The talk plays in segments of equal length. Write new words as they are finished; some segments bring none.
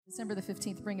December the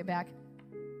 15th, bring it back.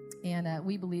 And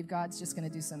we believe God's just going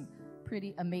to do some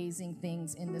pretty amazing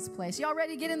things in this place. Y'all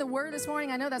ready to get in the Word this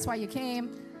morning? I know that's why you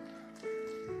came.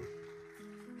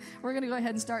 We're going to go ahead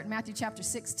and start in Matthew chapter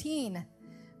 16.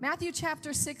 Matthew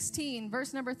chapter 16,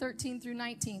 verse number 13 through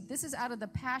 19. This is out of the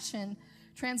Passion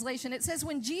Translation. It says,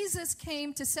 when Jesus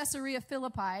came to Caesarea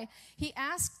Philippi, he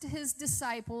asked his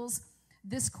disciples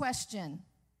this question.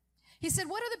 He said,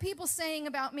 what are the people saying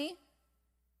about me?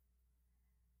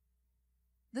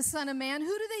 The Son of Man,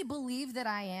 who do they believe that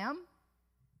I am?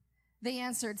 They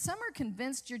answered, some are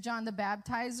convinced you're John the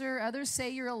Baptizer. Others say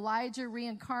you're Elijah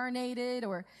reincarnated,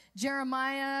 or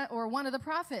Jeremiah, or one of the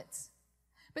prophets.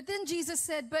 But then Jesus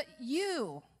said, but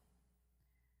you,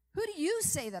 who do you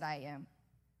say that I am?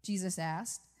 Jesus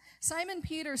asked. Simon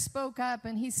Peter spoke up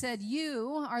and he said,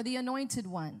 you are the anointed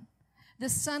one, the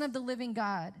Son of the living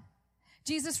God.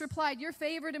 Jesus replied, you're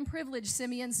favored and privileged,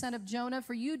 Simeon, son of Jonah,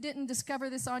 for you didn't discover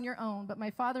this on your own, but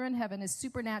my Father in heaven has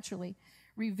supernaturally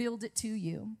revealed it to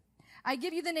you. I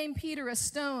give you the name Peter, a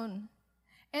stone,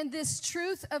 and this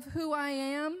truth of who I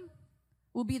am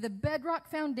will be the bedrock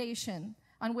foundation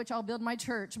on which I'll build my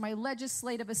church, my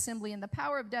legislative assembly, and the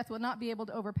power of death will not be able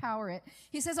to overpower it.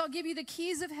 He says, I'll give you the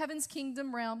keys of heaven's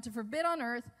kingdom realm to forbid on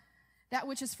earth that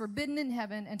which is forbidden in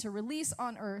heaven, and to release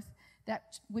on earth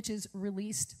that which is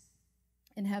released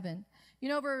in heaven.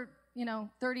 Over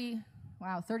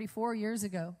 34 years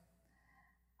ago,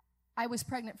 I was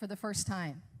pregnant for the first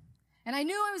time. And I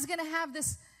knew I was going to have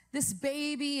this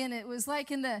baby, and it was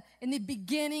like in the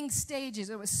beginning stages.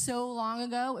 It was so long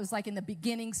ago. It was like in the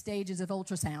beginning stages of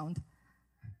ultrasound,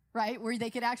 right? Where they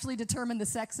could actually determine the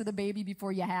sex of the baby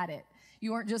before you had it.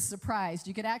 You weren't just surprised.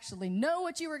 You could actually know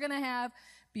what you were going to have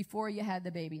before you had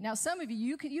the baby. Now, some of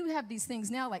you have these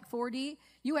things now like 4D.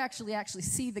 You actually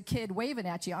see the kid waving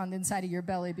at you on the inside of your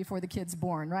belly before the kid's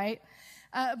born, right?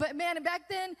 But man, back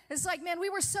then, it's like, man, we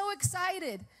were so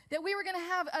excited that we were going to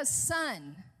have a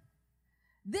son.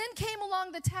 Then came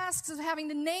along the tasks of having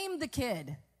to name the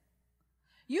kid.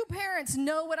 You parents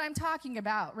know what I'm talking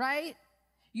about, right?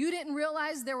 You didn't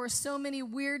realize there were so many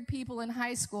weird people in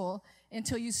high school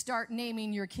until you start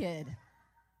naming your kid,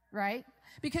 right?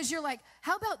 Because you're like,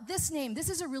 how about this name? This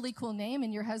is a really cool name.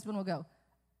 And your husband will go,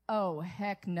 oh,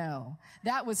 heck no.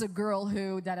 That was a girl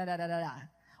who da-da-da-da-da-da.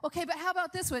 Okay, but how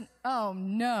about this one? Oh,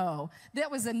 no. That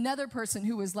was another person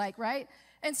who was like, right?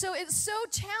 And so it's so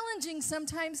challenging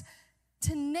sometimes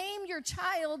to name your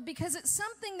child because it's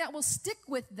something that will stick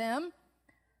with them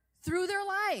through their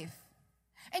life.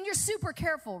 And you're super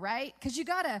careful, right? Because you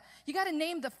gotta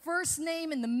name the first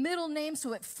name and the middle name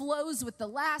so it flows with the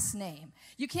last name.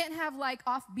 You can't have like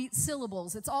offbeat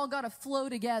syllables. It's all gotta flow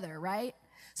together, right?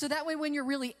 So that way when you're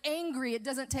really angry, it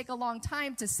doesn't take a long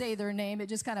time to say their name. It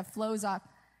just kind of flows off.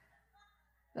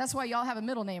 That's why y'all have a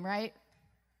middle name, right?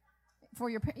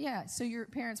 So your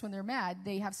parents, when they're mad,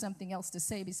 they have something else to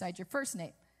say besides your first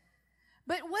name.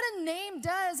 But what a name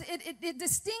does, it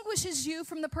distinguishes you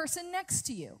from the person next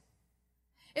to you.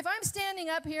 If I'm standing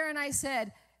up here and I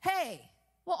said, hey,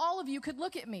 well, all of you could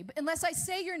look at me. But unless I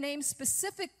say your name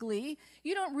specifically,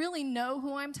 you don't really know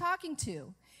who I'm talking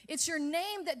to. It's your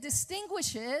name that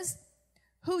distinguishes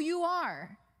who you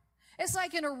are. It's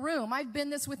like in a room. I've been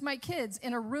this with my kids,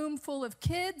 in a room full of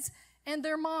kids and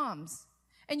their moms.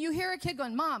 And you hear a kid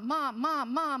going, mom, mom,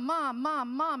 mom, mom, mom,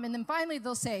 mom, mom. And then finally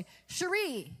they'll say,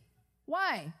 Cherie.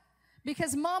 Why?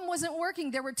 Because mom wasn't working.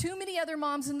 There were too many other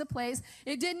moms in the place.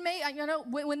 It didn't make,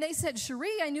 when they said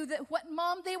Cherie, I knew that what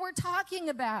mom they were talking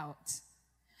about.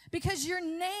 Because your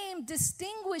name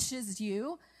distinguishes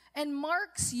you and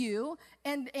marks you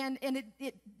and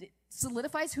it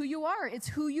solidifies who you are. It's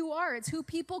who you are. It's who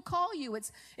people call you.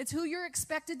 It's who you're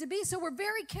expected to be. So we're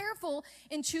very careful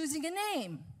in choosing a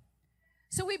name.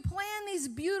 So we plan these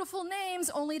beautiful names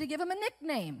only to give them a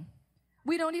nickname.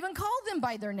 We don't even call them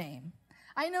by their name.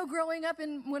 I know growing up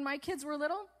when my kids were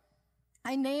little,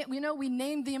 we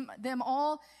named them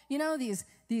all,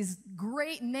 these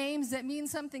great names that mean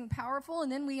something powerful,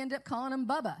 and then we end up calling them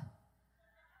Bubba,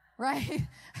 right?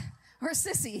 Or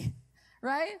Sissy,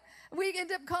 right? We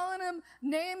end up calling them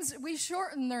names, we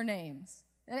shorten their names.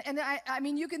 And I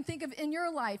mean, you can think of in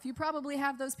your life, you probably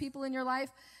have those people in your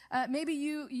life. Maybe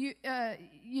you're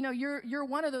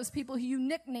one of those people who you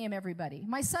nickname everybody.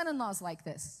 My son-in-law's like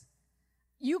this.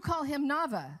 You call him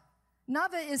Nava.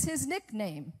 Nava is his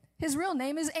nickname. His real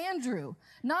name is Andrew.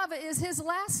 Nava is his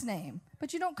last name.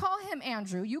 But you don't call him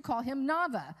Andrew. You call him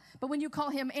Nava. But when you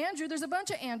call him Andrew, there's a bunch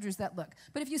of Andrews that look.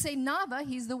 But if you say Nava,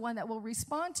 he's the one that will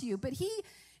respond to you. But he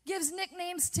gives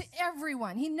nicknames to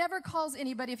everyone. He never calls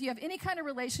anybody. If you have any kind of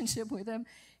relationship with him,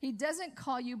 he doesn't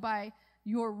call you by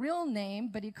your real name,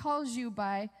 but he calls you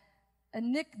by a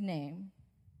nickname.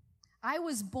 I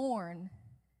was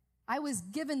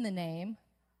given the name.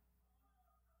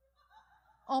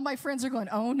 All my friends are going,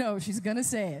 oh no, she's going to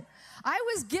say it. I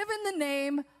was given the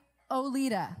name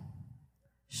Olita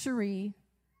Cherie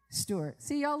Stewart.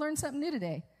 See, y'all learned something new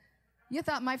today. You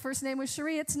thought my first name was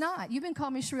Cherie. It's not. You've been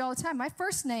calling me Cherie all the time. My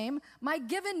first name, my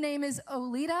given name is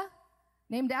Olita,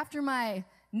 named after my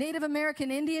Native American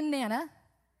Indian Nana,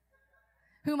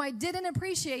 whom I didn't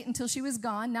appreciate until she was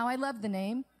gone. Now I love the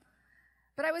name.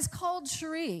 But I was called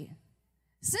Cherie.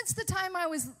 Since the time I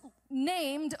was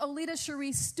named Olita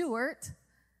Cherie Stewart,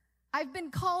 I've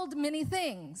been called many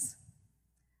things.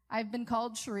 I've been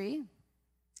called Cherie.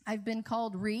 I've been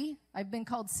called Ree. I've been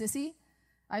called Sissy.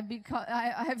 I've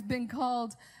been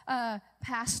called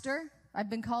pastor. I've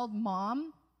been called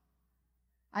mom.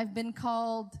 I've been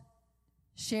called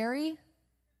Sherry.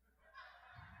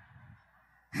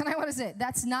 And I want to say,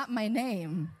 that's not my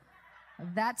name.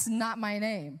 That's not my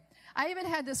name. I even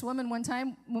had this woman one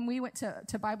time when we went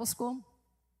to Bible school.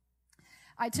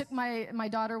 I took my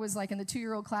daughter was like in the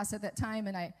 2-year-old class at that time,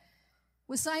 and I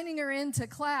was signing her into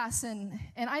class, and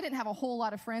I didn't have a whole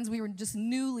lot of friends. We were just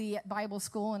newly at Bible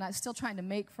school, and I was still trying to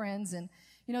make friends. And,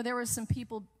 there were some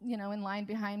people, in line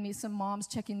behind me, some moms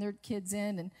checking their kids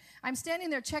in. And I'm standing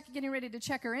there getting ready to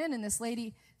check her in, and this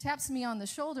lady taps me on the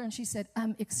shoulder, and she said,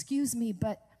 excuse me,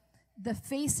 but the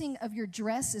facing of your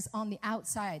dress is on the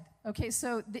outside. Okay,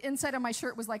 so the inside of my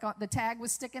shirt was like, the tag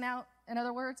was sticking out, in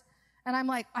other words. And I'm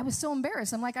like, I was so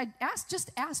embarrassed. I'm like, I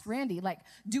just asked Randy, like,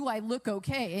 do I look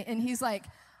okay? And he's like,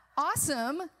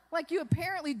 awesome. Like, you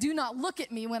apparently do not look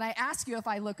at me when I ask you if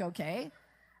I look okay,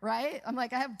 right? I'm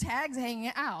like, I have tags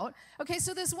hanging out. Okay,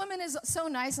 so this woman is so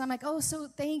nice. And I'm like, oh, so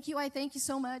thank you. I thank you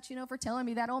so much, for telling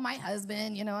me that. Oh, my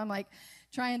husband, I'm like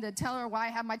trying to tell her why I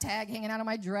have my tag hanging out of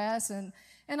my dress and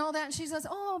all that. And she says,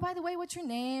 oh, by the way, what's your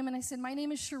name? And I said, my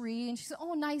name is Cherie. And she said,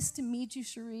 oh, nice to meet you,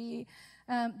 Cherie.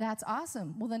 That's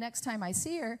awesome. Well, the next time I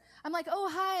see her, I'm like, oh,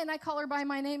 hi. And I call her by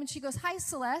my name. And she goes, hi,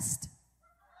 Celeste.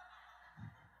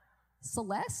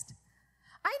 Celeste?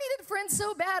 I needed friends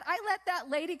so bad, I let that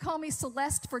lady call me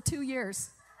Celeste for 2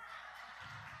 years.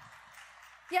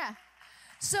 Yeah.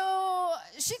 So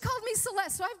she called me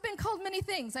Celeste. So I've been called many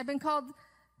things. I've been called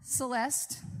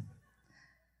Celeste.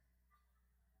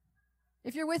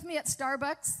 If you're with me at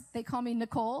Starbucks, they call me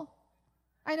Nicole.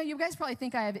 I know you guys probably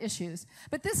think I have issues,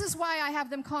 but this is why I have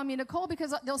them call me Nicole,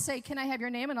 because they'll say, can I have your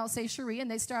name? And I'll say Cherie,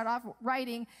 and they start off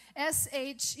writing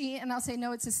S-H-E, and I'll say,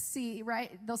 no, it's a C,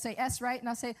 right? They'll say S, right? And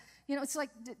I'll say, it's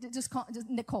like, just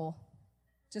Nicole.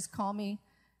 Just call me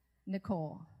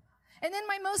Nicole. And then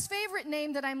my most favorite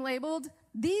name that I'm labeled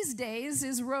these days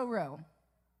is Roro,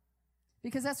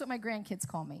 because that's what my grandkids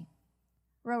call me,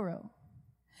 Roro.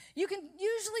 You can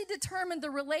usually determine the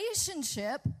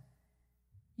relationship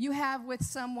you have with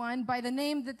someone by the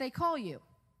name that they call you.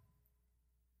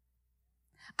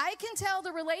 I can tell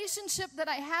the relationship that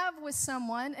I have with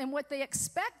someone and what they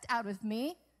expect out of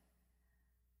me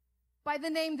by the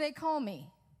name they call me.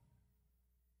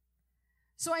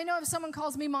 So I know if someone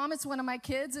calls me mom, it's one of my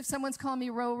kids. If someone's calling me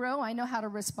Roro, I know how to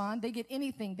respond. They get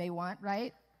anything they want,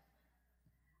 right?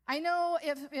 I know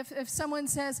if someone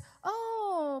says,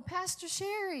 oh, Pastor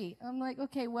Cherie, I'm like,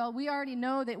 okay, well, we already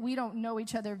know that we don't know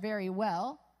each other very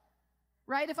well.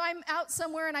 Right? If I'm out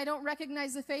somewhere and I don't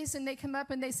recognize the face and they come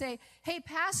up and they say, hey,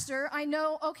 pastor, I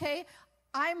know, okay,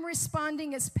 I'm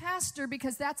responding as pastor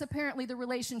because that's apparently the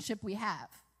relationship we have.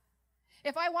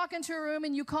 If I walk into a room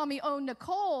and you call me, oh,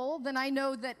 Nicole, then I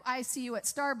know that I see you at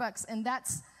Starbucks, and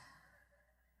that's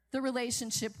the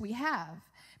relationship we have.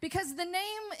 Because the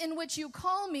name in which you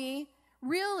call me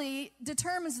really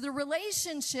determines the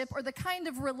relationship or the kind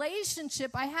of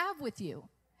relationship I have with you.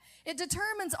 It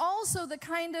determines also the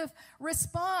kind of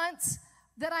response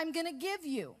that I'm going to give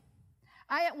you.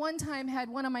 I at one time had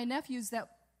one of my nephews that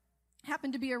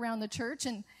happened to be around the church,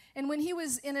 and when he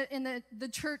was in the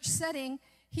church setting,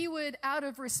 he would, out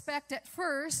of respect at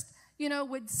first,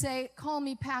 would say, call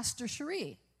me Pastor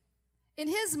Cherie. In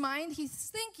his mind,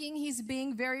 he's thinking he's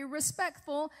being very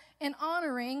respectful and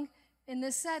honoring in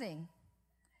this setting.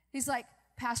 He's like,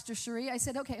 Pastor Cherie. I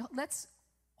said, okay, let's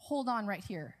hold on right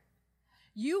here.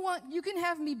 You can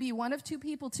have me be one of two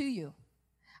people to you.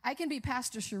 I can be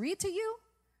Pastor Cherie to you,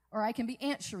 or I can be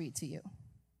Aunt Cherie to you.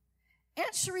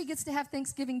 Aunt Cherie gets to have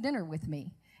Thanksgiving dinner with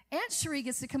me. Aunt Cherie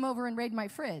gets to come over and raid my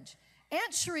fridge.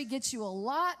 Aunt Cherie gets you a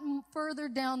lot further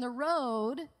down the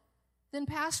road than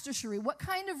Pastor Cherie. What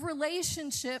kind of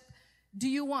relationship do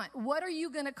you want? What are you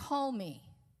going to call me?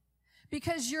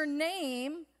 Because your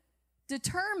name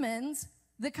determines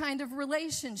the kind of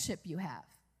relationship you have.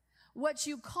 What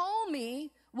you call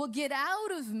me will get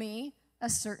out of me a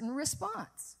certain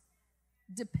response.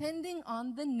 depending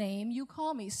on the name you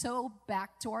call me. So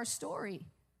back to our story.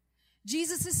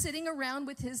 Jesus is sitting around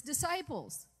with his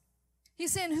disciples.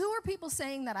 He's saying, who are people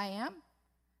saying that I am?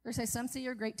 They say, some say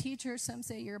you're a great teacher. Some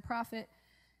say you're a prophet.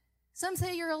 Some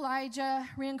say you're Elijah,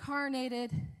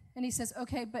 reincarnated. And he says,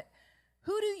 okay, but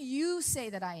who do you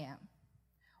say that I am?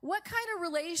 What kind of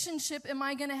relationship am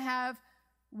I going to have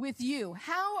with you?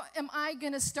 How am I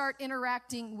going to start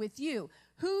interacting with you?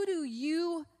 Who do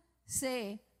you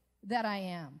say that I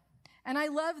am? And I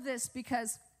love this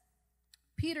because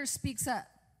Peter speaks up.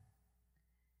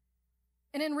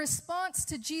 And in response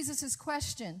to Jesus'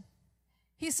 question,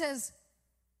 he says,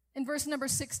 in verse number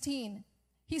 16,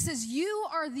 he says, you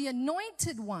are the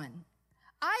anointed one.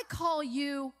 I call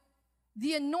you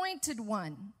the anointed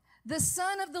one, the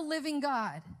Son of the living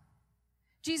God.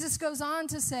 Jesus goes on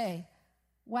to say,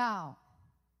 wow,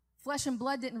 flesh and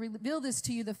blood didn't reveal this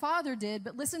to you, the Father did,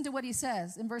 but listen to what he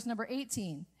says in verse number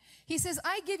 18. He says,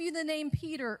 I give you the name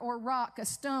Peter, or rock, a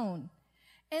stone,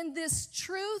 and this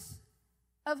truth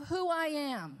of who I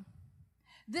am,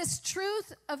 this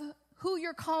truth of who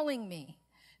you're calling me,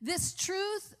 this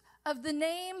truth of the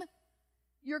name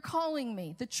you're calling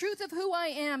me, the truth of who I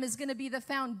am is going to be the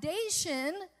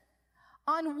foundation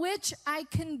on which I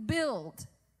can build.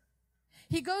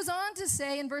 He goes on to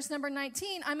say in verse number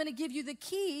 19, I'm going to give you the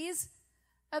keys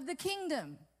of the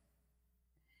kingdom.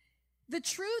 The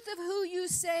truth of who you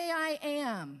say I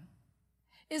am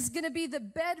is going to be the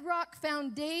bedrock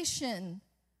foundation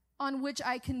on which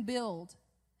I can build.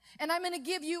 And I'm going to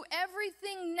give you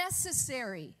everything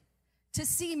necessary to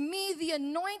see me, the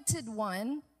anointed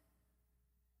one,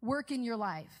 work in your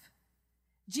life.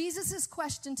 Jesus'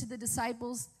 question to the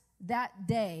disciples that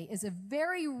day is a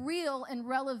very real and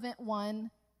relevant one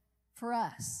for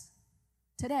us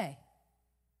today.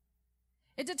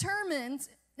 It determines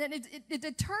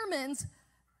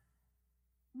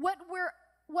what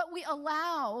we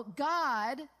allow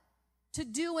God to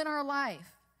do in our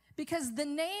life. Because the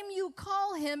name you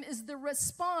call him is the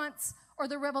response or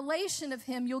the revelation of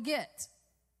him you'll get.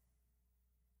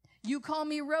 You call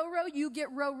me Roro, you get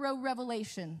Roro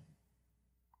revelation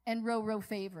and Roro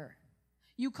favor.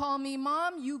 You call me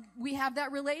mom, we have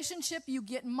that relationship, you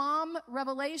get mom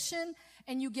revelation,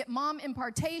 and you get mom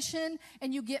impartation,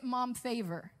 and you get mom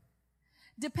favor.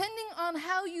 Depending on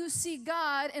how you see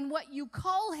God and what you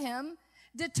call him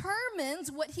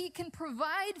determines what he can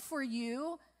provide for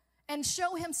you and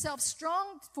show himself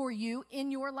strong for you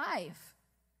in your life.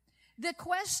 The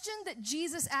question that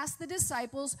Jesus asked the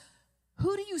disciples,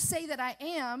 who do you say that I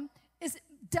am,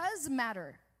 does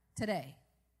matter today.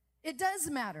 It does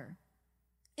matter.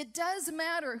 It does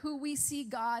matter who we see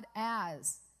God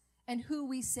as and who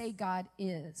we say God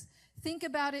is. Think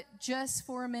about it just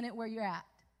for a minute where you're at.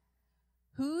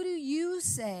 Who do you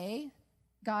say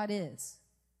God is?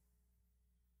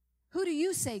 Who do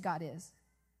you say God is?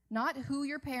 Not who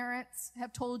your parents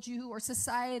have told you, or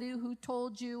society who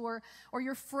told you, or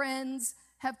your friends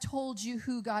have told you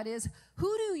who God is.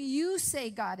 Who do you say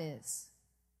God is?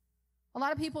 A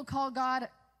lot of people call God,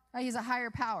 he's a higher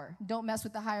power. Don't mess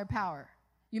with the higher power.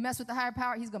 You mess with the higher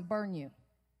power, he's going to burn you.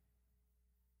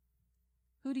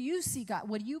 Who do you see God?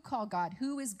 What do you call God?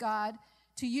 Who is God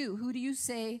to you? Who do you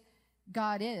say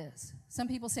God is? Some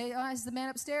people say, he's the man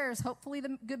upstairs. Hopefully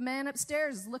the good man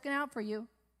upstairs is looking out for you.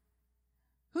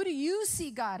 Who do you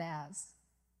see God as?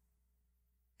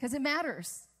 Because it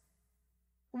matters.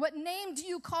 What name do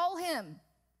you call him?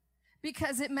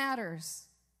 Because it matters.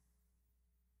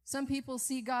 Some people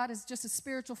see God as just a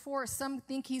spiritual force. Some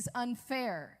think he's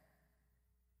unfair.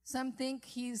 Some think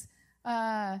he's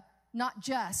not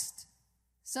just.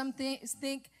 Some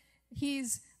think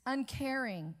he's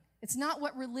uncaring. It's not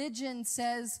what religion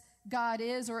says God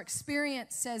is or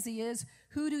experience says he is.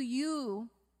 Who do you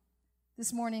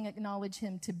this morning acknowledge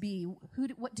him to be?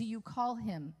 What do you call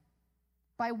him?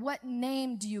 By what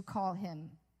name do you call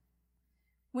him?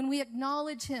 When we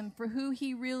acknowledge him for who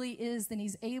he really is, then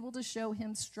he's able to show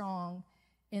him strong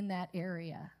in that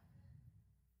area.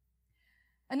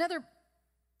 In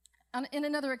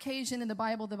another occasion in the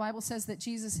Bible says that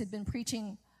Jesus had been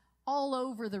preaching all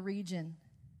over the region.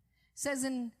 It says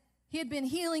he had been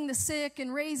healing the sick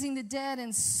and raising the dead,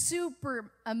 and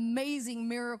super amazing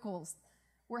miracles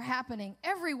were happening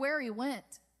everywhere he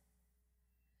went.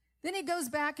 Then he goes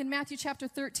back in Matthew chapter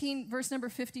 13, verse number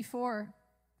 54.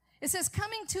 It says,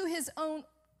 coming to his own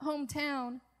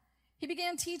hometown, he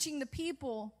began teaching the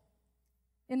people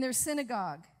in their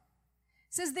synagogue.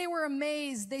 It says they were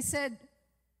amazed. They said,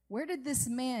 where did this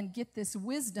man get this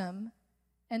wisdom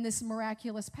and this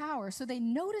miraculous power? So they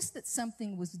noticed that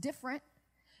something was different.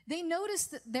 They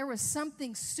noticed that there was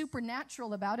something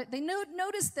supernatural about it. They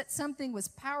noticed that something was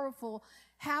powerful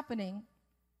happening.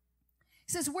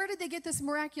 He says, where did they get this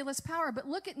miraculous power? But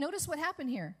notice what happened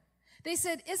here. They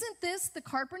said, isn't this the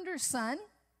carpenter's son?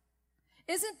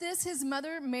 Isn't this his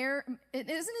mother, Mary?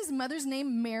 Isn't his mother's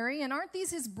name Mary? And aren't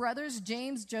these his brothers,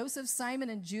 James, Joseph, Simon,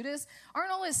 and Judas?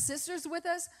 Aren't all his sisters with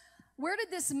us? Where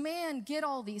did this man get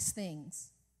all these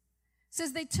things? It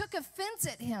says they took offense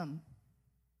at him.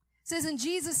 It says, and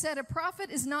Jesus said, a prophet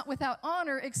is not without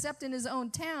honor except in his own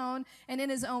town and in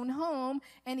his own home.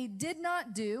 And he did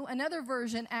not do, another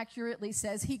version accurately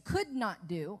says, he could not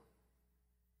do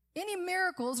any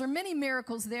miracles or many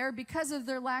miracles there because of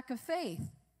their lack of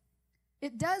faith.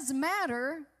 It does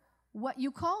matter what you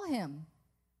call him.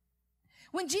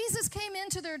 When Jesus came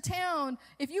into their town,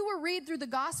 if you were read through the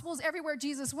Gospels, everywhere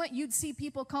Jesus went, you'd see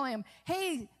people calling him,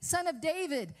 hey, son of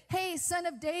David, hey, son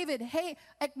of David, hey,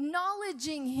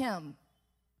 acknowledging him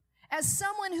as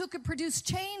someone who could produce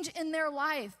change in their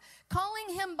life,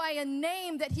 calling him by a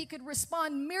name that he could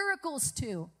respond miracles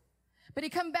to. But he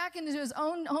come back into his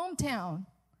own hometown.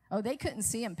 Oh, they couldn't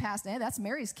see him past, hey, that's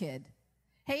Mary's kid.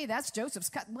 Hey, that's Joseph's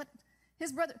cut. What?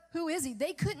 His brother, who is he?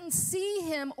 They couldn't see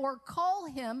him or call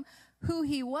him who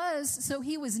he was, so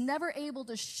he was never able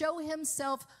to show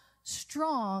himself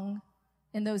strong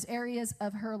in those areas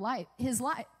of their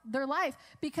life,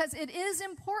 because it is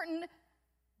important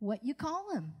what you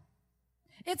call him.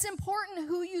 It's important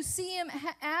who you see him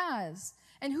as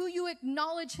and who you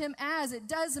acknowledge him as. It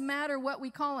does matter what we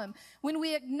call him. When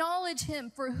we acknowledge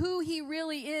him for who he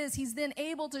really is, he's then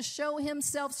able to show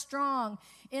himself strong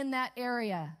in that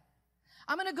area.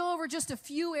 I'm going to go over just a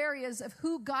few areas of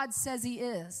who God says he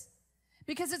is,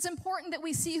 because it's important that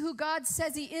we see who God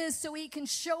says he is so he can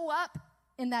show up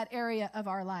in that area of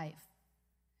our life.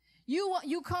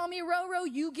 You call me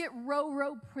Roro, you get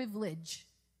Roro privilege.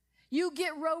 You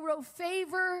get Roro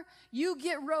favor, you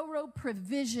get Roro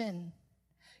provision.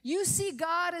 You see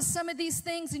God as some of these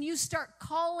things and you start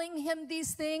calling him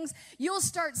these things, you'll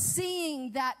start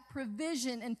seeing that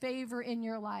provision and favor in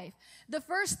your life. The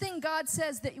first thing God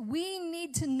says that we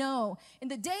need to know in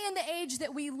the day and the age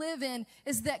that we live in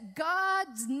is that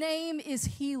God's name is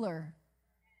healer.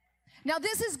 Now,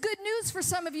 this is good news for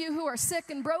some of you who are sick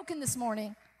and broken this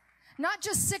morning. Not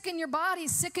just sick in your body,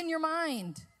 sick in your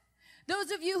mind.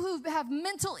 Those of you who have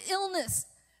mental illness,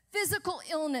 physical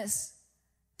illness,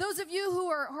 those of you who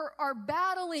are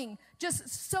battling just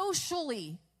social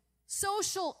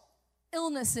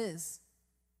illnesses.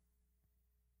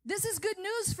 This is good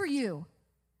news for you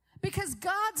because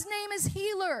God's name is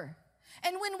healer.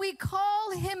 And when we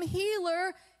call him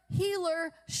healer,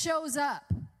 healer shows up.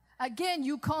 Again,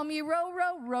 you call me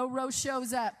Roro, Roro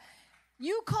shows up.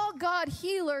 You call God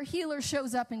healer, healer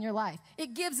shows up in your life.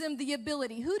 It gives him the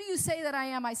ability. Who do you say that I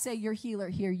am? I say you're healer.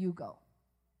 Here you go.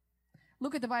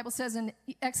 Look what the Bible says in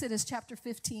Exodus chapter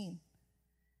 15,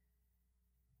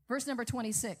 verse number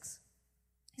 26.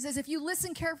 He says, if you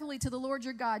listen carefully to the Lord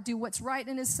your God, do what's right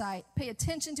in his sight, pay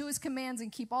attention to his commands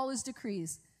and keep all his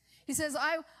decrees. He says,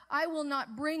 I will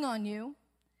not bring on you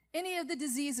any of the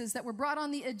diseases that were brought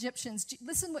on the Egyptians.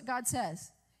 Listen what God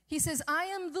says. He says, I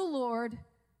am the Lord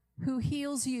who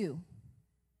heals you.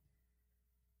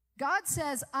 God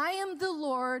says, I am the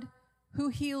Lord who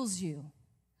heals you.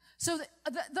 So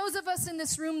those of us in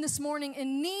this room this morning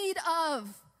in need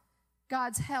of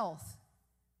God's health,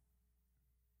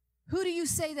 who do you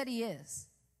say that he is?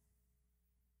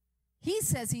 He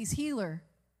says he's healer.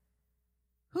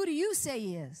 Who do you say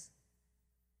he is?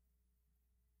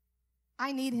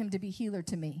 I need him to be healer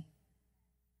to me.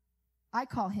 I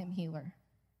call him healer.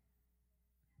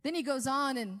 Then he goes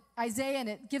on in Isaiah, and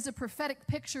it gives a prophetic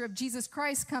picture of Jesus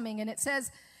Christ coming, and it says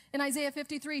in Isaiah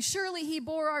 53, surely he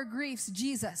bore our griefs,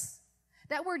 Jesus.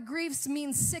 That word griefs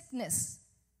means sickness.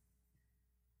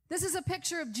 This is a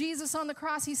picture of Jesus on the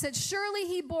cross. He said, surely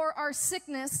he bore our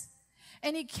sickness,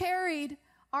 and he carried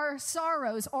our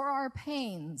sorrows or our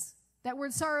pains. That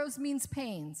word sorrows means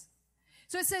pains.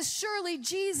 So it says, surely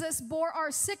Jesus bore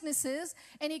our sicknesses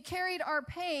and he carried our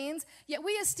pains, yet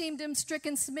we esteemed him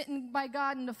stricken, smitten by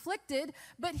God, and afflicted.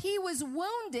 But he was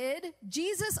wounded.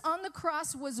 Jesus on the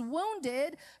cross was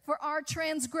wounded for our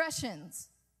transgressions.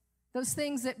 Those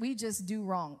things that we just do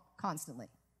wrong constantly.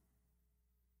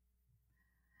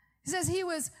 He says he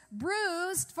was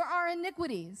bruised for our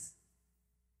iniquities.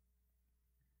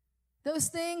 Those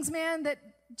things, man,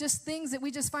 things that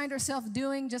we just find ourselves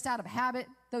doing just out of habit,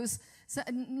 those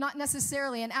not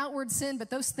necessarily an outward sin, but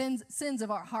those sins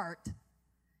of our heart.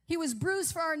 He was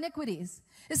bruised for our iniquities.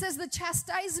 It says the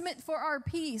chastisement for our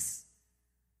peace,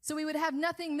 so we would have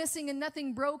nothing missing and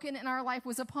nothing broken in our life,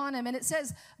 was upon him. And it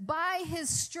says, by his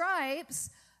stripes,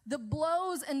 the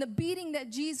blows and the beating that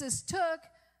Jesus took,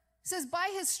 says,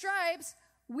 by his stripes,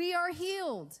 we are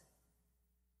healed.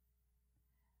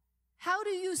 How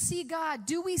do you see God?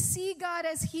 Do we see God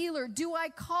as healer? Do I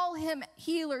call him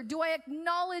healer? Do I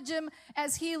acknowledge him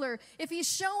as healer? If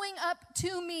he's showing up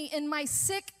to me in my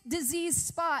sick, diseased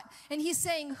spot, and he's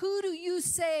saying, who do you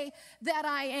say that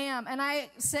I am? And I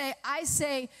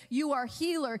say, you are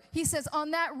healer. He says, on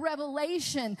that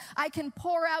revelation, I can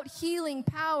pour out healing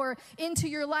power into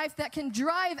your life that can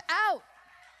drive out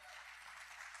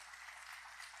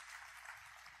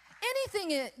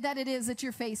anything that it is that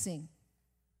you're facing.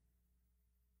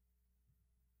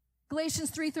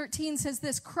 Galatians 3:13 says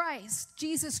this,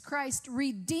 Jesus Christ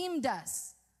redeemed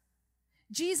us.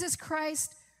 Jesus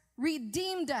Christ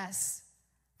redeemed us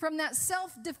from that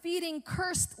self-defeating,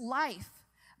 cursed life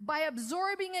by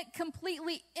absorbing it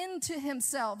completely into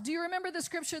himself. Do you remember the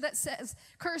scripture that says,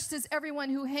 cursed is everyone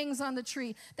who hangs on the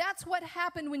tree? That's what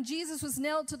happened when Jesus was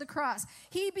nailed to the cross.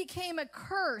 He became a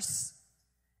curse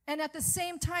and at the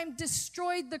same time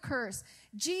destroyed the curse.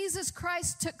 Jesus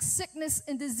Christ took sickness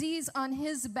and disease on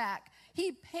his back.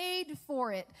 He paid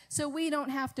for it so we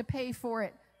don't have to pay for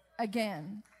it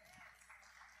again.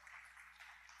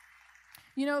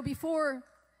 You know, before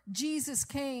Jesus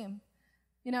came,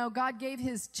 you know, God gave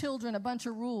his children a bunch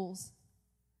of rules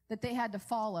that they had to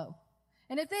follow.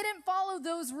 And if they didn't follow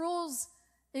those rules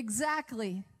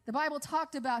exactly, the Bible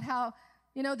talked about how,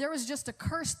 you know, there was just a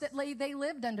curse that they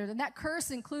lived under. And that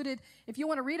curse included, if you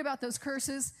want to read about those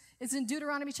curses, it's in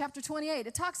Deuteronomy chapter 28.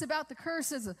 It talks about the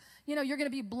curses. You know, you're going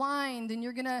to be blind and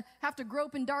you're going to have to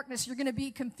grope in darkness. You're going to be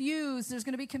confused. There's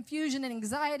going to be confusion and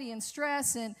anxiety and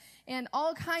stress and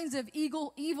all kinds of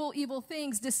evil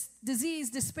things,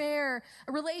 disease, despair,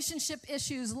 relationship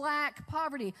issues, lack,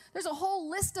 poverty. There's a whole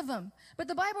list of them. But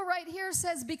the Bible right here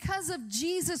says because of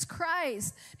Jesus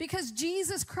Christ, because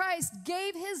Jesus Christ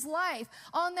gave his life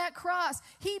on that cross,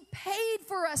 he paid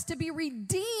for us to be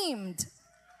redeemed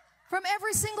from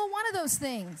every single one of those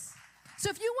things. So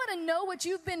if you want to know what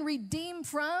you've been redeemed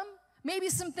from, maybe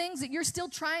some things that you're still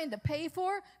trying to pay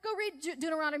for, go read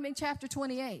Deuteronomy chapter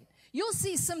 28. You'll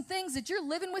see some things that you're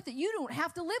living with that you don't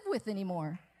have to live with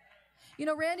anymore. You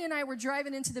know, Randy and I were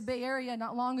driving into the Bay Area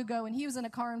not long ago, and he was in a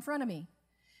car in front of me.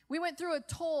 We went through a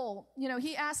toll. You know,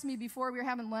 he asked me before we were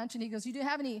having lunch, and he goes, do you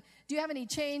have any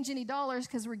change, any dollars,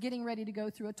 because we're getting ready to go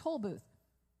through a toll booth.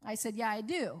 I said, yeah, I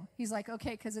do. He's like,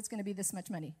 okay, because it's going to be this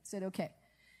much money. I said, okay.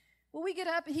 Well, we get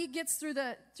up, he gets through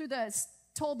the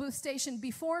toll booth station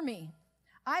before me.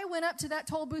 I went up to that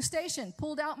toll booth station,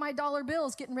 pulled out my dollar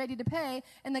bills, getting ready to pay,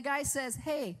 and the guy says,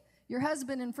 hey, your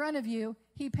husband in front of you,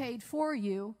 he paid for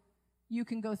you, you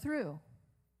can go through.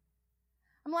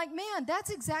 I'm like, man,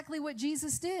 that's exactly what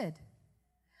Jesus did.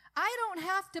 I don't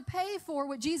have to pay for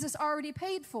what Jesus already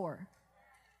paid for.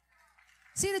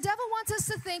 See, the devil wants us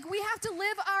to think we have to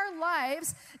live our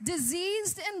lives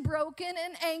diseased and broken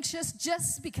and anxious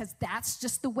just because that's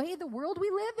just the way the world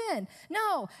we live in.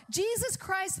 No, Jesus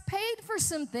Christ paid for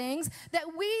some things that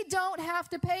we don't have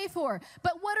to pay for.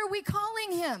 But what are we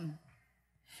calling him?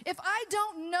 If I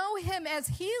don't know him as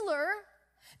healer,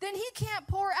 then he can't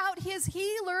pour out his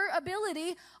healer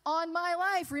ability on my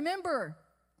life. Remember,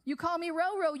 you call me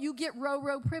Roro, you get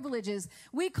Roro privileges.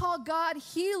 We call God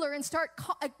healer and start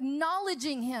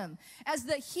acknowledging him as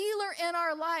the healer in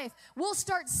our life. We'll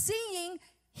start seeing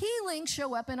healing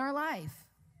show up in our life.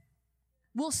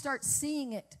 We'll start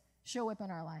seeing it show up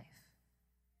in our life.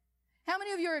 How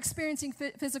many of you are experiencing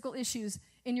physical issues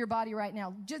in your body right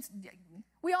now?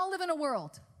 We all live in a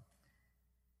world.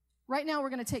 Right now we're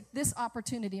going to take this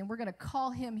opportunity and we're going to call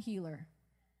him healer.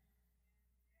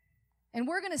 And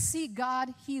we're going to see God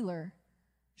healer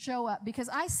show up because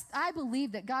I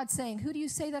believe that God's saying, who do you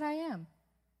say that I am?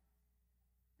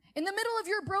 In the middle of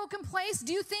your broken place,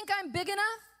 do you think I'm big enough?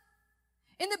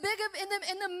 In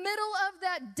the middle of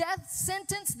that death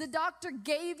sentence the doctor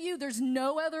gave you, there's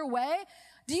no other way.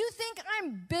 Do you think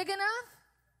I'm big enough?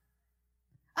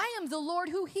 I am the Lord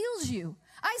who heals you.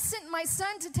 I sent my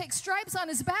son to take stripes on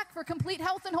his back for complete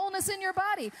health and wholeness in your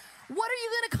body. What are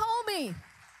you going to call me?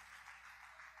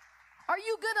 Are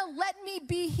you going to let me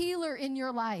be healer in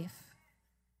your life?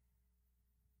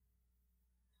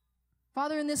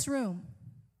 Father, in this room,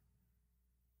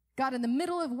 God, in the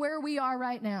middle of where we are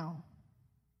right now,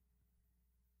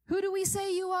 who do we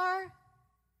say you are?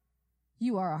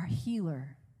 You are our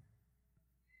healer.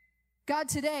 God,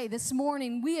 today, this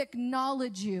morning, we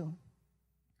acknowledge you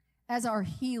as our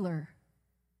healer.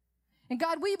 And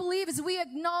God, we believe as we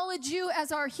acknowledge you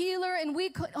as our healer and we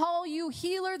call you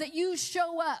healer, that you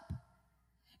show up.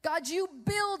 God, you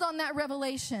build on that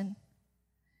revelation.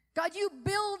 God, you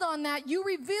build on that. You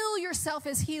reveal yourself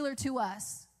as healer to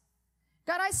us.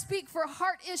 God, I speak for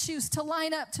heart issues to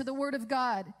line up to the word of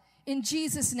God in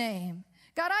Jesus' name.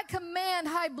 God, I command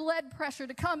high blood pressure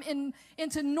to come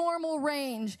into normal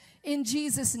range in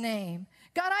Jesus' name.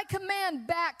 God, I command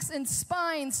backs and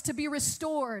spines to be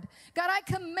restored. God, I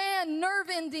command nerve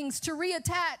endings to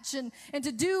reattach and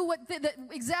to do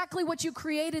exactly what you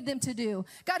created them to do.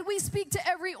 God, we speak to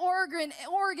every organ,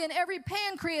 every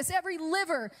pancreas, every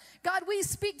liver. God, we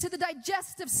speak to the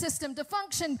digestive system to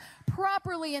function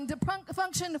properly and to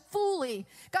function fully.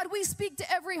 God, we speak to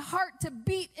every heart to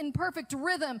beat in perfect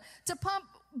rhythm, to pump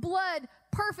blood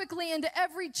perfectly into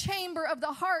every chamber of the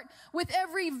heart, with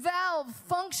every valve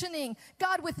functioning,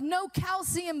 God, with no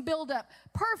calcium buildup,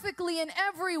 perfectly in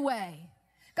every way.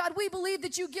 God, we believe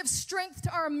that you give strength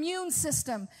to our immune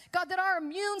system. God, that our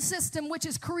immune system, which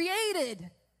is created,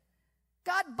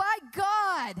 God, by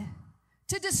God,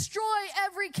 to destroy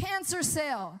every cancer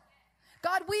cell.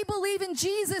 God, we believe in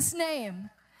Jesus' name,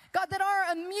 God, that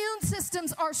our immune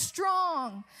systems are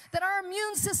strong, that our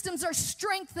immune systems are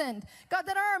strengthened, God,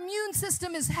 that our immune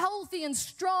system is healthy and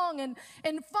strong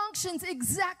and functions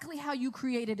exactly how you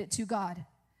created it to, God.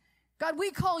 God,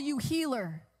 we call you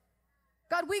healer.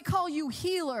 God, we call you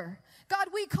healer. God,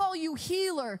 we call you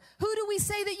healer. Who do we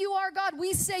say that you are, God?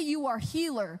 We say you are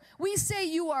healer. We say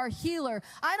you are healer.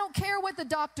 I don't care what the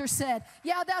doctor said.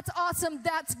 Yeah, that's awesome.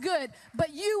 That's good.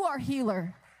 But you are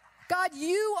healer. God,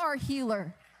 you are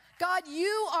healer. God,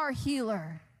 you are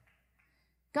healer.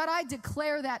 God, I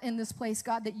declare that in this place,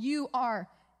 God, that you are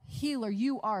healer.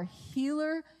 You are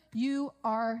healer. You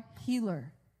are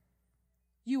healer.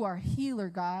 You are healer,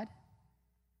 God.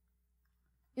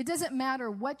 It doesn't matter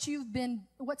what's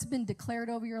been declared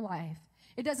over your life.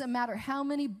 It doesn't matter how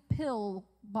many pill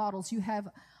bottles you have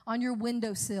on your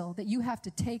windowsill that you have to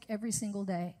take every single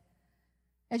day.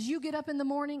 As you get up in the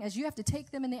morning, as you have to take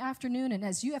them in the afternoon, and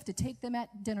as you have to take them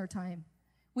at dinner time.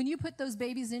 When you put those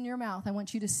babies in your mouth, I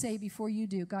want you to say before you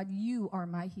do, God, you are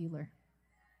my healer.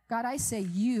 God, I say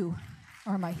you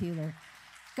are my healer.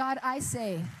 God, I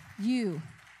say you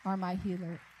are my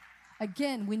healer.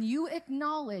 Again, when you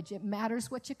acknowledge, it matters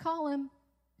what you call him.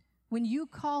 When you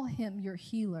call him your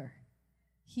healer,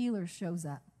 healer shows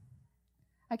up.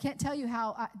 I can't tell you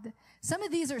how, some of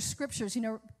these are scriptures. You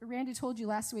know, Randy told you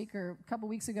last week or a couple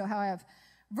weeks ago how I have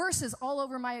verses all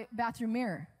over my bathroom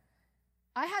mirror.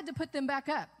 I had to put them back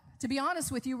up. To be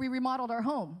honest with you, we remodeled our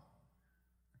home.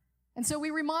 And so we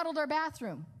remodeled our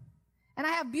bathroom. And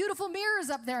I have beautiful mirrors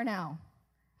up there now.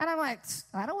 And I'm like,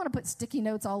 I don't want to put sticky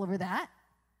notes all over that.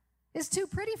 It's too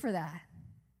pretty for that.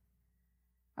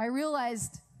 I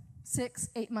realized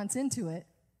 6-8 months into it,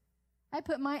 I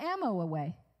put my ammo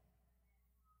away.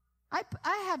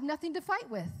 I have nothing to fight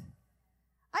with.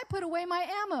 I put away my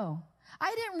ammo.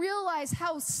 I didn't realize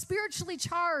how spiritually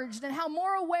charged and how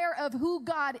more aware of who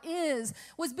God is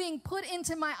was being put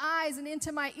into my eyes and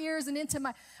into my ears and into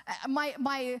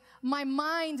my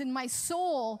mind and my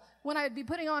soul when I would be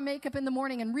putting on makeup in the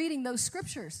morning and reading those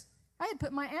scriptures. I had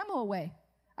put my ammo away.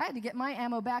 I had to get my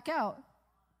ammo back out.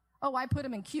 Oh, I put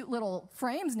them in cute little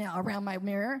frames now around my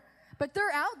mirror. But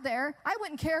they're out there. I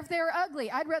wouldn't care if they were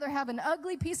ugly. I'd rather have an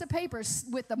ugly piece of paper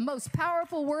with the most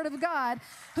powerful word of God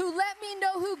who let me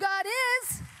know who God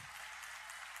is.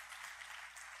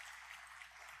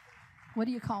 What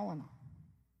do you call him?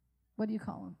 What do you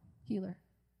call him? Healer.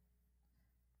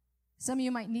 Some of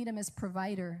you might need him as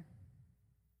provider.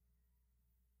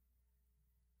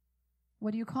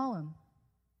 What do you call him?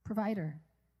 Provider.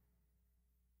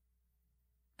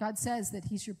 God says that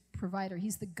he's your provider.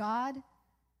 He's the God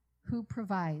who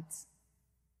provides.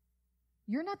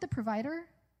 You're not the provider.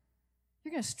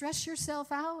 You're going to stress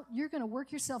yourself out. You're going to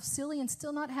work yourself silly and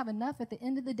still not have enough at the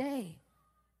end of the day.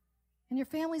 And your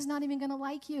family's not even going to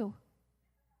like you.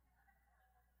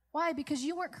 Why? Because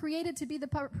you weren't created to be the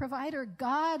provider.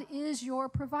 God is your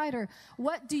provider.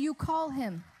 What do you call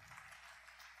him?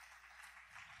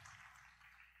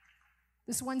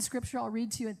 This one scripture I'll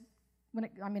read to you.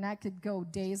 I could go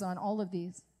days on all of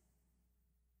these.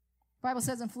 The Bible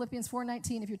says in Philippians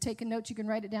 4:19, if you're taking notes, you can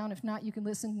write it down. If not, you can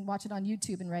listen and watch it on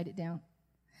YouTube and write it down.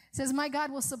 It says, my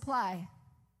God will supply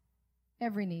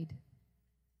every need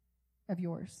of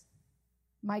yours.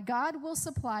 My God will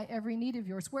supply every need of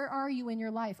yours. Where are you in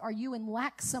your life? Are you in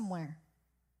lack somewhere?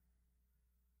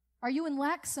 Are you in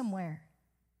lack somewhere?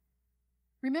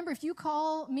 Remember, if you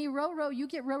call me Ro-Ro, you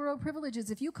get Ro-Ro privileges.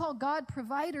 If you call God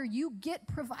provider, you get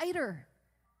provider.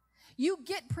 You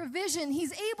get provision.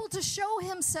 He's able to show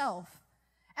himself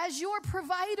as your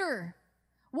provider.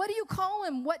 What do you call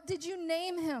him? What did you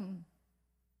name him?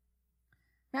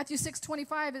 Matthew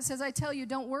 6:25, it says, I tell you,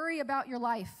 don't worry about your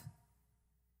life.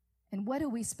 And what do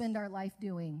we spend our life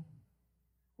doing?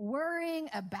 worrying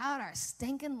about our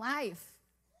stinking life.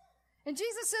 And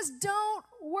Jesus says, don't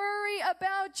worry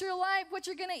about your life, what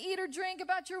you're going to eat or drink,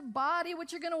 about your body,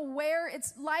 what you're going to wear.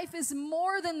 Life is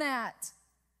more than that.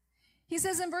 He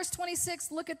says in verse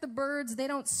 26, look at the birds. They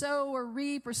don't sow or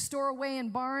reap or store away in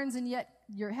barns, and yet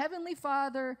your heavenly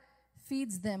Father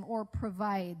feeds them or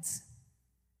provides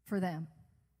for them.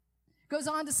 Goes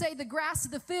on to say the grass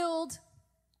of the field,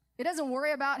 it doesn't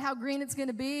worry about how green it's going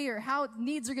to be or how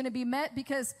needs are going to be met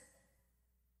because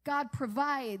God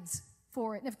provides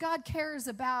for it. And if God cares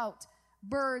about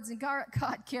birds and God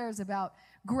cares about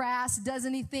grass,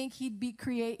 doesn't he think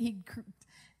he'd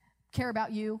care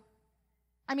about you?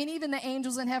 I mean, even the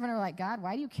angels in heaven are like, God,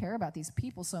 why do you care about these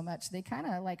people so much? They kind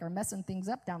of like are messing things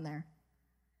up down there.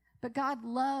 But God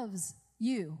loves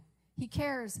you. He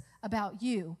cares about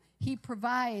you. He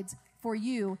provides for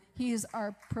you. He is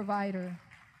our provider.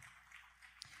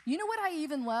 You know what I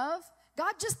even love?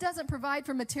 God just doesn't provide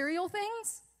for material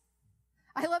things.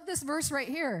 I love this verse right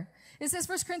here. It says,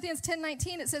 1 Corinthians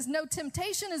 10:19, it says, no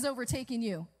temptation is overtaking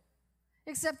you,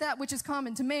 except that which is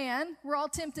common to man. We're all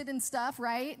tempted in stuff,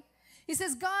 right? He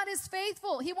says, God is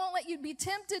faithful. He won't let you be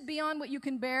tempted beyond what you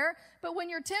can bear. But when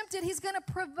you're tempted, he's going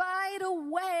to provide a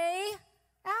way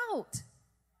out.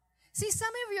 See, some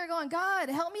of you are going, God,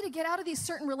 help me to get out of these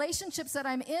certain relationships that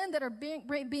I'm in that are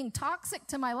being toxic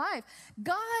to my life.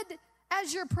 God,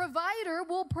 as your provider,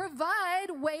 will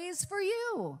provide ways for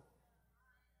you.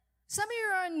 Some of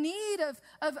you are in need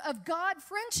of God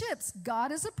friendships.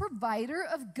 God is a provider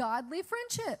of godly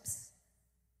friendships.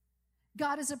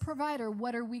 God is a provider.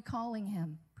 What are we calling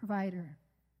him? Provider.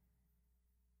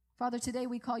 Father, today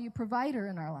we call you provider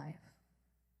in our life.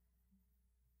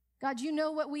 God, you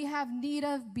know what we have need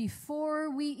of before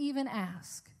we even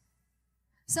ask.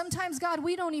 Sometimes, God,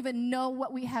 we don't even know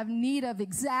what we have need of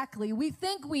exactly. We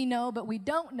think we know, but we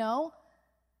don't know.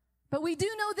 But we do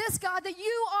know this, God, that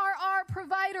you are our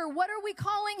provider. What are we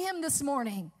calling him this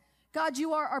morning? God,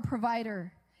 you are our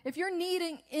provider. If you're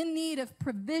in need of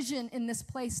provision in this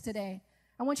place today,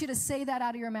 I want you to say that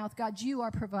out of your mouth. God, you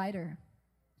are provider.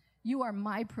 You are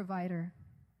my provider.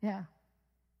 Yeah.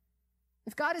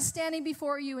 If God is standing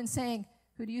before you and saying,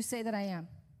 who do you say that I am?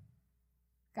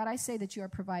 God, I say that you are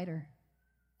provider.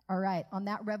 All right, on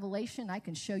that revelation, I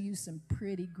can show you some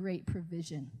pretty great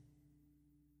provision.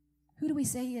 Who do we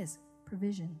say he is?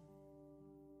 Provision.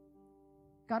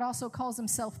 God also calls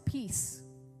himself peace.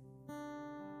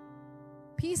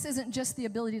 Peace isn't just the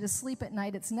ability to sleep at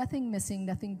night. It's nothing missing,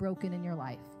 nothing broken in your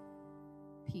life.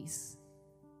 Peace.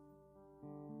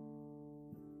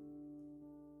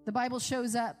 The Bible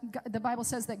says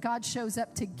that God shows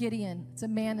up to Gideon. It's a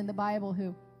man in the Bible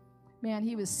who, man,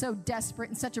 he was so desperate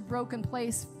in such a broken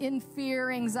place, in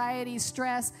fear, anxiety,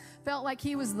 stress, felt like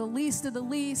he was the least of the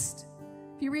least.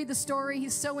 If you read the story,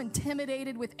 he's so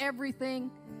intimidated with everything.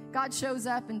 God shows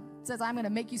up and says, I'm going to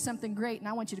make you something great, and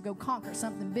I want you to go conquer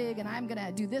something big, and I'm going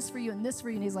to do this for you and this for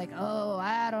you. And he's like, oh,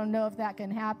 I don't know if that can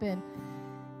happen.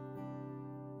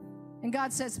 And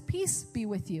God says, peace be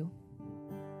with you.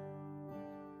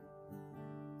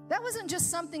 That wasn't just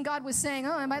something God was saying,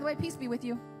 oh, and by the way, peace be with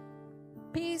you.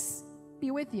 Peace be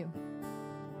with you.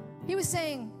 He was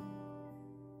saying,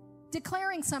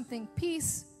 declaring something,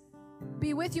 peace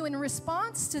be with you. In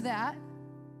response to that,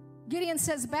 Gideon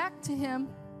says back to him,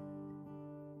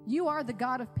 you are the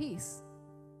God of peace.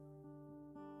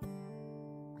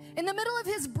 In the middle of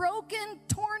his broken,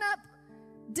 torn up,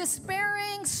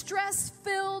 despairing,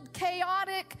 stress-filled,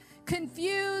 chaotic,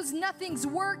 confused, nothing's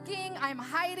working, I'm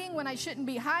hiding when I shouldn't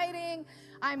be hiding,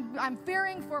 I'm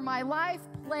fearing for my life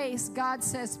place, God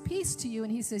says peace to you,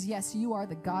 and he says, yes, you are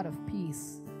the God of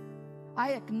peace.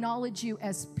 I acknowledge you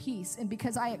as peace, and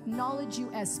because I acknowledge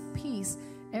you as peace,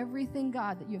 everything,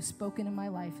 God, that you have spoken in my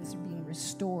life is being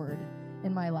restored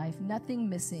in my life. Nothing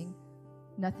missing,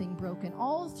 nothing broken.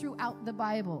 All throughout the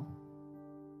Bible,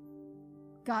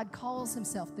 God calls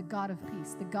himself the God of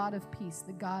peace, the God of peace,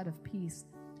 the God of peace.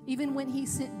 Even when he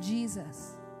sent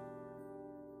Jesus.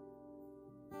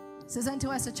 It says, unto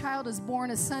us a child is born,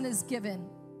 a son is given.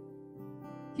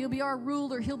 He'll be our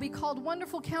ruler. He'll be called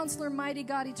Wonderful Counselor, Mighty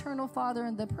God, Eternal Father,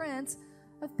 and the Prince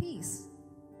of Peace.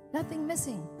 Nothing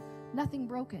missing, nothing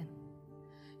broken.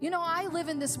 You know, I live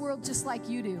in this world just like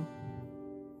you do.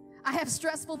 I have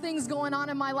stressful things going on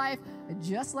in my life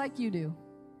just like you do.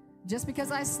 Just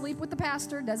because I sleep with the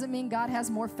pastor doesn't mean God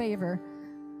has more favor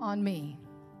on me.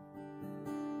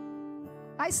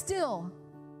 I still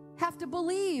have to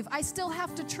believe. I still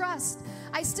have to trust.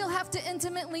 I still have to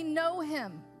intimately know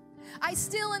him. I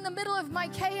still, in the middle of my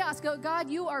chaos, go, God,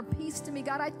 you are peace to me.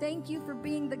 God, I thank you for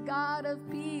being the God of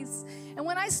peace. And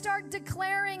when I start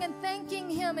declaring and thanking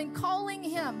him and calling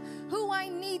him who I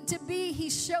need to be, he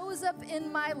shows up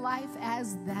in my life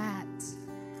as that.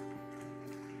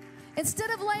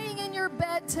 Instead of laying in your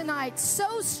bed tonight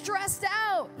so stressed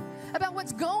out about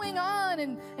what's going on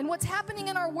and what's happening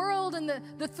in our world and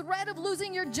the threat of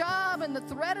losing your job and the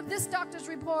threat of this doctor's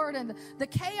report and the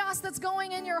chaos that's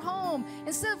going in your home,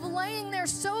 instead of laying there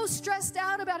so stressed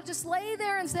out about it, just lay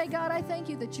there and say, God, I thank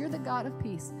you that you're the God of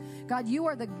peace. God, you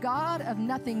are the God of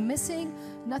nothing missing,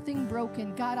 nothing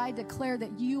broken. God, I declare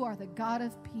that you are the God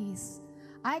of peace.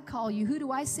 I call you. Who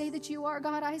do I say that you are,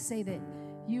 God? I say that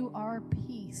you are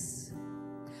peace.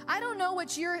 I don't know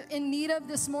what you're in need of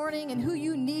this morning and who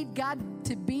you need God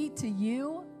to be to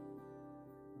you,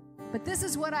 but this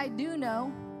is what I do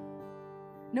know.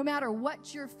 No matter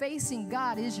what you're facing,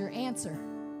 God is your answer.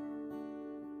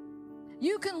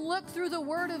 You can look through the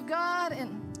Word of God,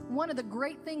 and one of the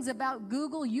great things about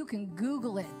Google, you can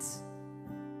Google it.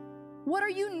 What are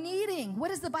you needing? What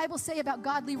does the Bible say about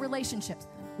godly relationships?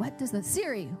 What does the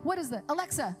Siri, what is the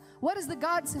Alexa, what does the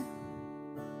God say?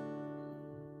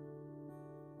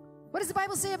 What does the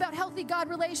Bible say about healthy God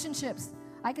relationships?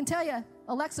 I can tell you,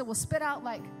 Alexa will spit out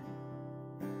like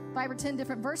 5 or 10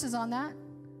 different verses on that.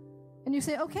 And you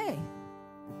say, okay,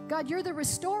 God, you're the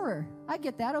restorer. I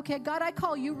get that. Okay, God, I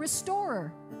call you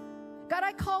restorer. God,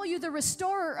 I call you the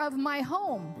restorer of my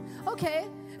home. Okay,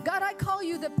 God, I call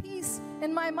you the peace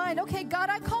in my mind. Okay, God,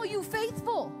 I call you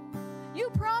faithful. You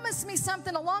promised me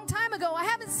something a long time ago. I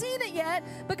haven't seen it yet,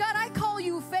 but God, I call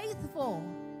you faithful.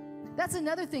 That's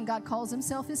another thing God calls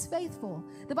himself is faithful.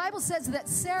 The Bible says that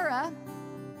Sarah,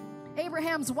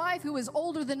 Abraham's wife, who was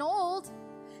older than old,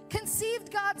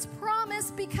 conceived God's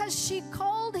promise because she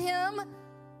called him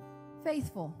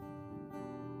faithful.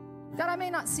 God, I may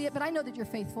not see it, but I know that you're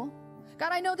faithful.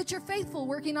 God, I know that you're faithful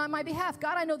working on my behalf.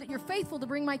 God, I know that you're faithful to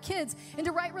bring my kids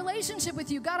into right relationship with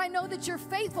you. God, I know that you're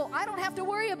faithful. I don't have to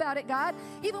worry about it, God.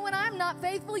 Even when I'm not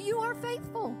faithful, you are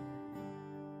faithful.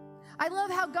 I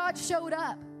love how God showed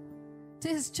up to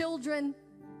his children,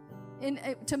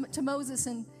 to Moses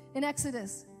in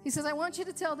Exodus. He says, I want you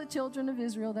to tell the children of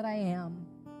Israel that I am.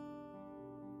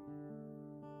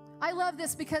 I love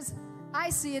this because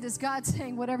I see it as God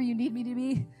saying, whatever you need me to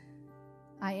be,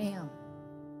 I am.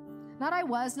 Not I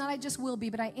was, not I just will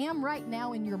be, but I am right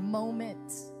now in your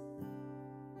moment.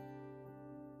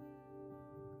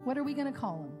 What are we going to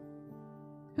call him?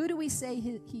 Who do we say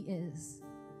he is?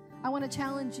 I want to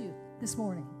challenge you this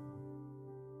morning.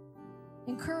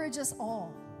 Encourage us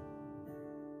all.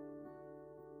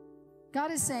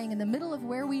 God is saying, in the middle of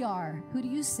where we are, who do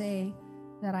you say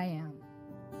that I am?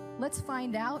 Let's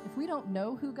find out. If we don't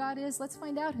know who God is, let's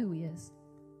find out who he is.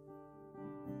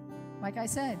 Like I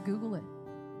said, Google it.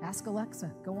 Ask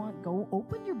Alexa. Go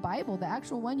open your Bible, the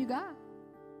actual one you got.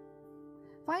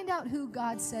 Find out who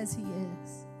God says he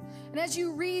is. And as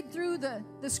you read through the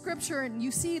scripture and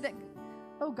you see that,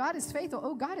 oh, God is faithful.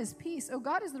 Oh, God is peace. Oh,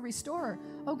 God is the restorer.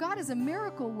 Oh, God is a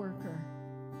miracle worker.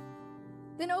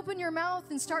 Then open your mouth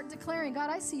and start declaring,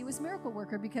 God, I see you as miracle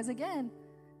worker, because again,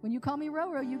 when you call me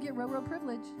Roro, you get Roro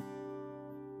privilege.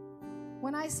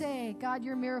 When I say, God,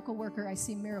 you're a miracle worker, I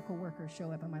see miracle workers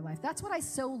show up in my life. That's what I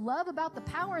so love about the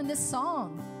power in this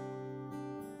song.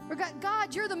 Or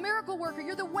God, you're the miracle worker.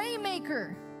 You're the way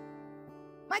maker.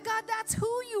 My God, that's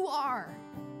who you are.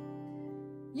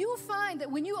 You will find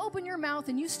that when you open your mouth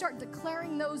and you start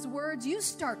declaring those words, you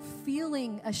start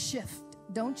feeling a shift,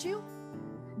 don't you?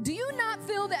 Do you not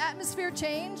feel the atmosphere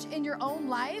change in your own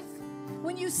life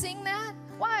when you sing that?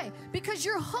 Why? Because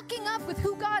you're hooking up with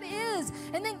who God is,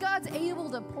 and then God's able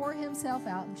to pour himself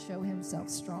out and show himself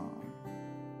strong.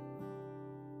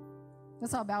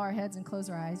 Let's all bow our heads and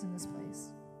close our eyes in this place.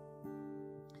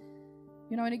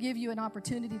 You know, I'm going to give you an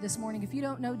opportunity this morning. If you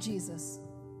don't know Jesus,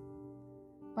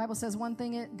 the Bible says one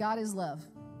thing, God is love.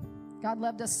 God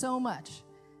loved us so much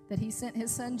that he sent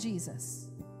his son Jesus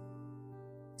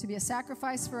to be a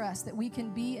sacrifice for us, that we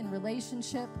can be in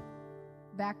relationship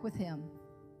back with him.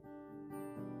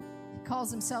 He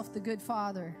calls himself the good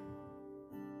Father.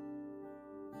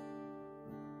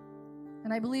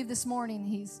 And I believe this morning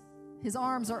his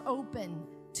arms are open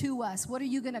to us. What are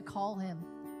you going to call him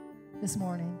this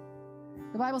morning?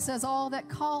 The Bible says all that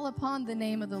call upon the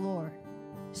name of the Lord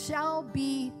shall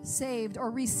be saved, or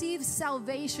receive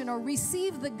salvation, or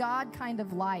receive the God kind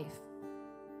of life.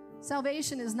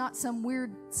 Salvation is not some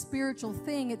weird spiritual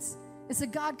thing. It's a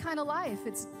God kind of life.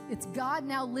 It's God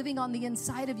now living on the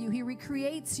inside of you. He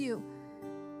recreates you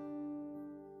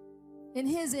in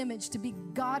his image to be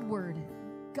Godward,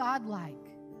 godlike.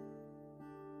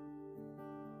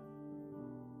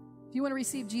 If you want to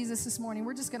receive Jesus this morning,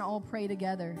 we're just going to all pray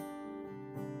together.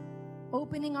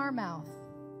 Opening our mouth,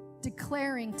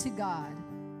 declaring to God.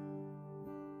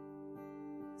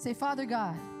 Say, Father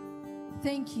God,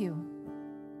 thank you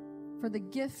for the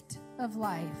gift of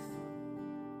life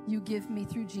you give me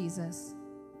through Jesus.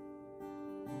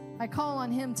 I call on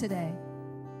him today.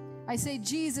 I say,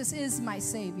 Jesus is my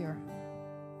Savior.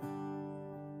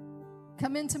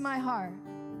 Come into my heart.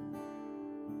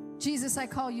 Jesus, I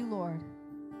call you Lord.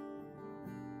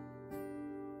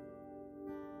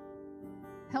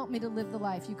 Help me to live the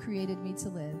life you created me to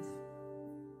live.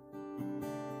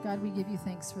 God, we give you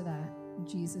thanks for that. In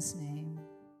Jesus' name.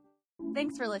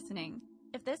 Thanks for listening.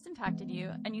 If this impacted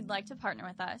you and you'd like to partner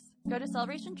with us, go to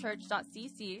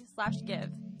celebrationchurch.cc/give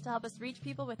to help us reach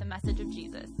people with the message of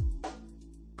Jesus.